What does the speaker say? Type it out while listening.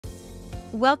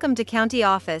Welcome to County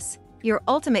Office, your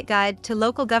ultimate guide to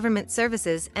local government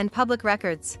services and public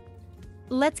records.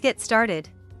 Let's get started.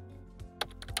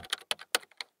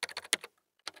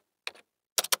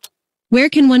 Where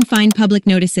can one find public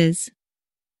notices?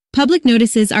 Public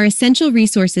notices are essential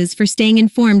resources for staying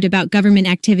informed about government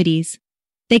activities.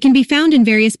 They can be found in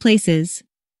various places.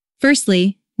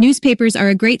 Firstly, newspapers are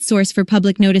a great source for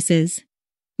public notices.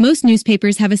 Most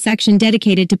newspapers have a section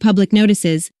dedicated to public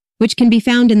notices, which can be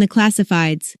found in the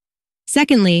classifieds.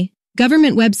 Secondly,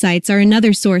 government websites are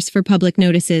another source for public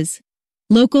notices.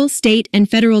 Local, state, and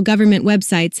federal government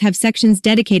websites have sections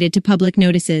dedicated to public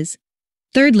notices.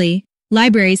 Thirdly,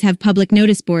 libraries have public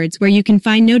notice boards where you can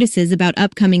find notices about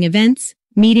upcoming events,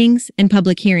 meetings, and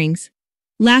public hearings.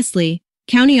 Lastly,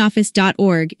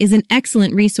 countyoffice.org is an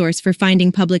excellent resource for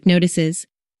finding public notices.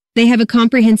 They have a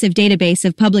comprehensive database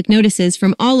of public notices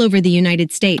from all over the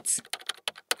United States.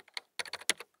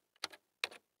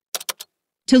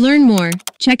 To learn more,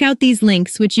 check out these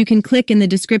links which you can click in the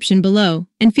description below,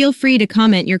 and feel free to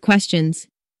comment your questions.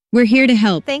 We're here to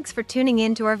help. Thanks for tuning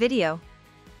in to our video.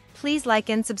 Please like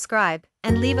and subscribe,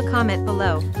 and leave a comment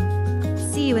below.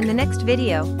 See you in the next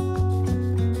video.